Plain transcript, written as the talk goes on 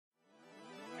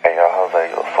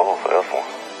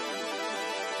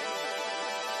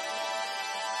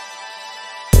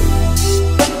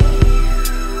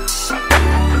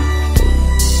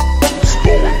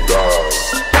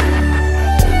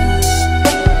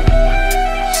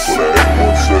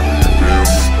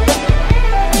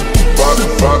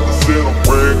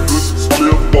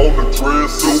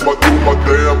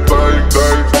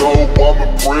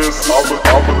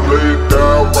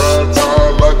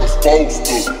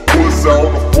Pussy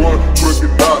on the front,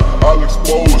 tricking out, I'll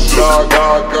expose you. I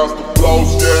got the floss,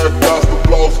 yeah, got the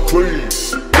floss clean.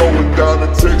 Going down to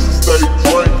Texas, stay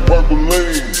drink, purple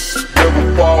lean.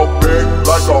 Never fall back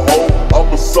like a hoe,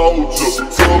 I'm a soldier.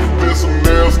 Tough as some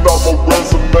nails, stop my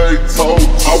resume, told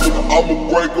you. I'ma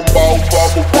break them off,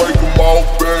 I'ma break them off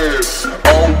bad.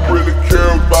 I don't really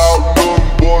care about nothing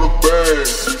but a bag.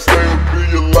 Stay up in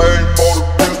your lane, for the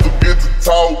pistol, get to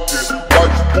talking.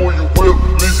 Watch you pull your whip,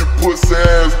 leave your pussy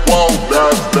ass walk.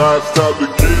 Now it's time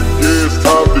to